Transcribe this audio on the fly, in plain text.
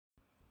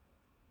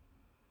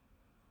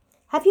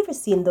Have you ever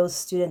seen those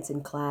students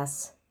in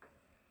class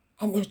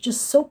and they're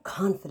just so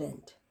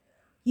confident?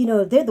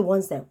 They're the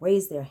ones that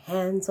raise their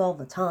hands all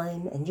the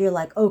time and you're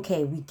like,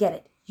 okay, we get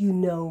it. You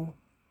know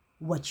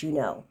what you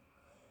know.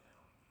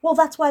 Well,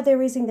 that's why they're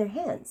raising their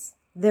hands.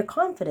 They're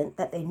confident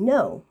that they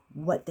know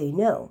what they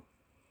know.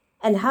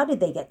 And how did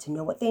they get to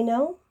know what they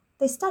know?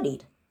 They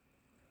studied.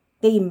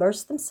 They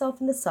immersed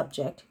themselves in the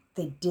subject.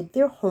 They did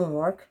their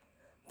homework.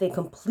 They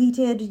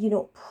completed,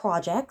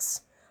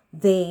 projects.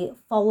 They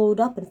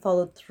followed up and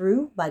followed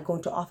through by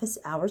going to office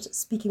hours,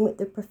 speaking with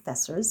their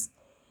professors.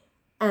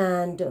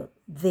 And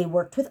they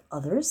worked with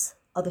other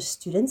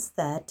students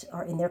that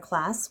are in their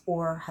class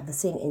or have the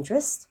same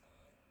interest.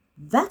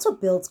 That's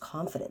what builds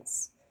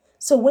confidence.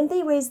 So when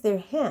they raise their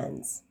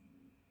hands,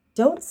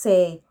 don't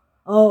say,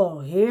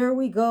 oh, here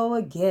we go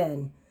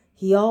again.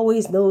 He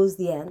always knows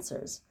the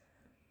answers.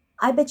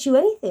 I bet you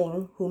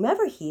anything,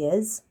 whomever he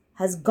is,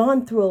 has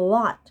gone through a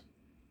lot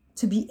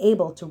to be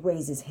able to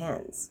raise his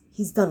hands.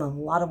 He's done a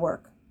lot of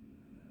work.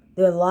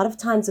 There are a lot of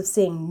times of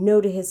saying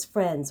no to his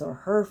friends or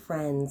her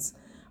friends,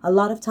 a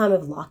lot of time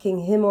of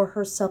locking him or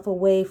herself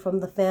away from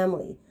the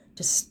family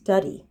to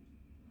study.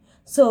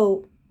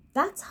 So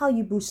that's how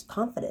you boost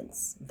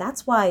confidence.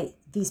 That's why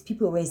these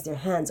people raise their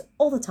hands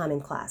all the time in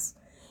class,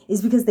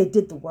 is because they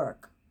did the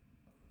work.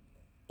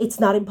 It's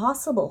not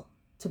impossible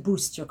to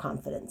boost your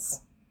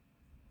confidence.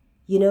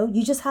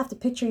 You just have to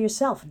picture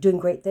yourself doing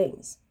great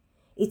things.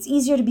 It's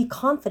easier to be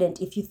confident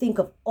if you think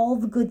of all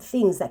the good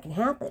things that can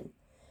happen.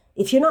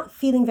 If you're not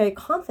feeling very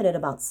confident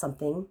about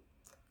something,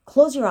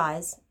 close your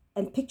eyes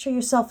and picture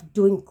yourself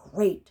doing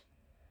great.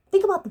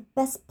 Think about the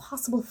best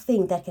possible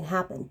thing that can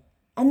happen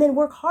and then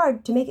work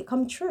hard to make it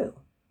come true.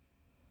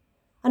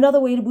 Another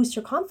way to boost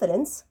your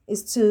confidence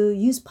is to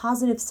use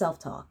positive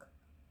self-talk.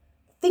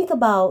 Think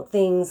about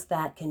things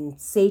that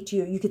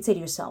you could say to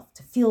yourself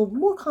to feel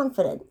more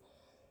confident.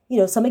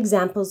 Some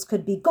examples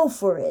could be go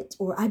for it,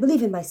 or I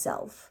believe in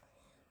myself.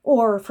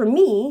 Or for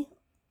me,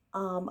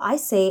 I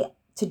say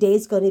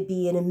today's going to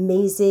be an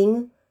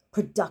amazing,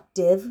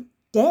 productive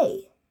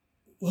day.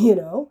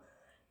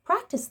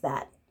 Practice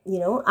that.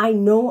 I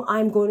know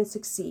I'm going to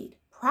succeed.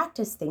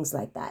 Practice things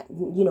like that.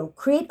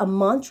 Create a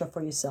mantra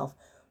for yourself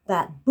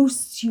that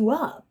boosts you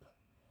up.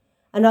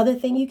 Another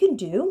thing you can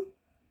do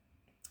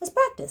is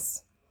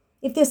practice.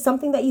 If there's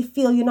something that you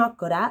feel you're not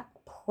good at,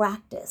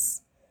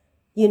 practice.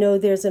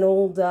 There's an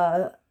old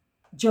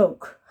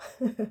joke.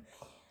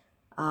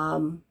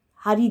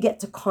 How do you get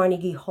to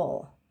Carnegie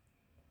Hall?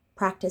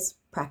 Practice,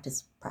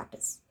 practice,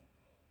 practice.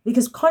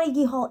 Because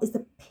Carnegie Hall is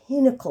the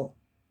pinnacle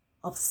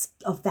of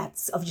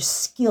your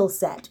skill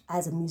set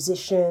as a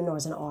musician or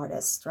as an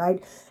artist,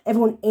 right?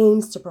 Everyone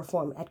aims to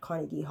perform at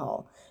Carnegie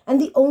Hall. And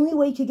the only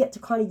way to get to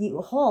Carnegie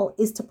Hall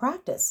is to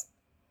practice.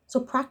 So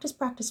practice,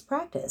 practice,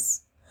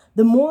 practice.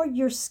 The more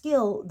you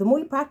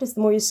practice, the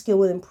more your skill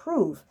will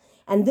improve.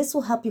 And this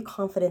will help your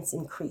confidence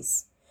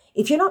increase.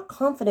 If you're not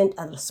confident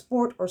at a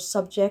sport or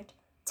subject,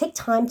 take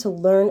time to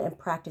learn and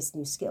practice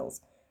new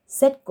skills.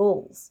 Set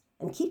goals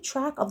and keep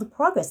track of the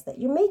progress that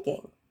you're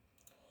making.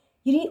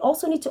 You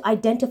also need to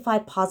identify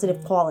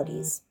positive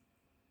qualities.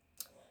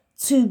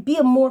 To be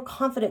a more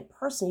confident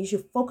person, you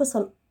should focus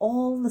on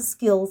all the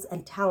skills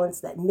and talents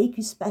that make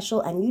you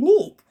special and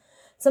unique.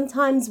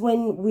 Sometimes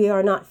when we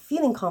are not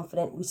feeling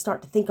confident, we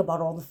start to think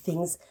about all the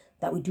things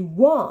that we do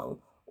wrong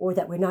or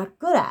that we're not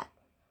good at.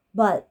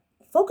 But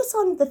focus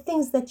on the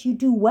things that you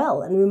do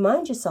well and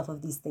remind yourself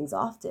of these things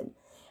often.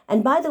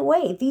 And by the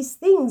way, these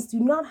things do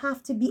not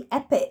have to be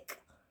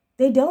epic.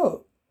 They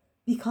don't.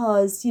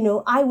 Because,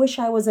 I wish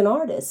I was an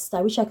artist.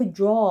 I wish I could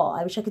draw.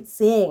 I wish I could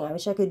sing. I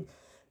wish I could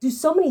do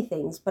so many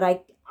things, but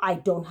I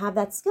don't have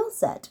that skill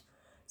set.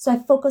 So I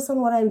focus on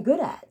what I'm good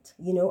at.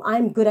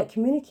 I'm good at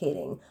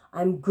communicating.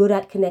 I'm good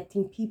at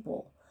connecting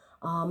people.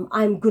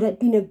 I'm good at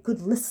being a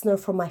good listener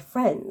for my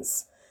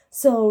friends.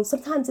 So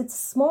sometimes it's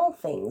small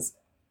things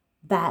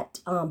that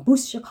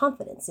boost your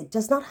confidence. It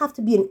does not have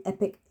to be an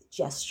epic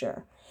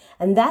gesture.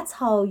 And that's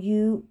how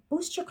you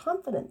boost your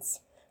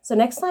confidence. So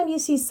next time you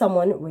see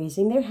someone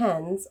raising their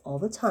hands all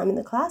the time in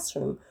the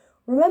classroom,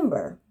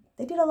 remember,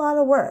 they did a lot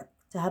of work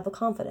to have the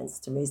confidence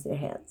to raise their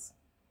hands.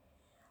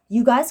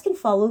 You guys can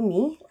follow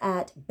me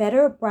at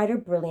Better, Brighter,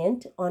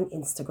 Brilliant on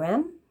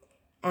Instagram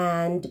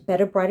and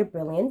Better, Brighter,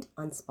 Brilliant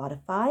on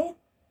Spotify,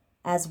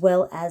 as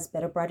well as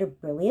Better, Brighter,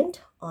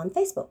 Brilliant on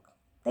Facebook.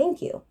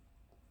 Thank you.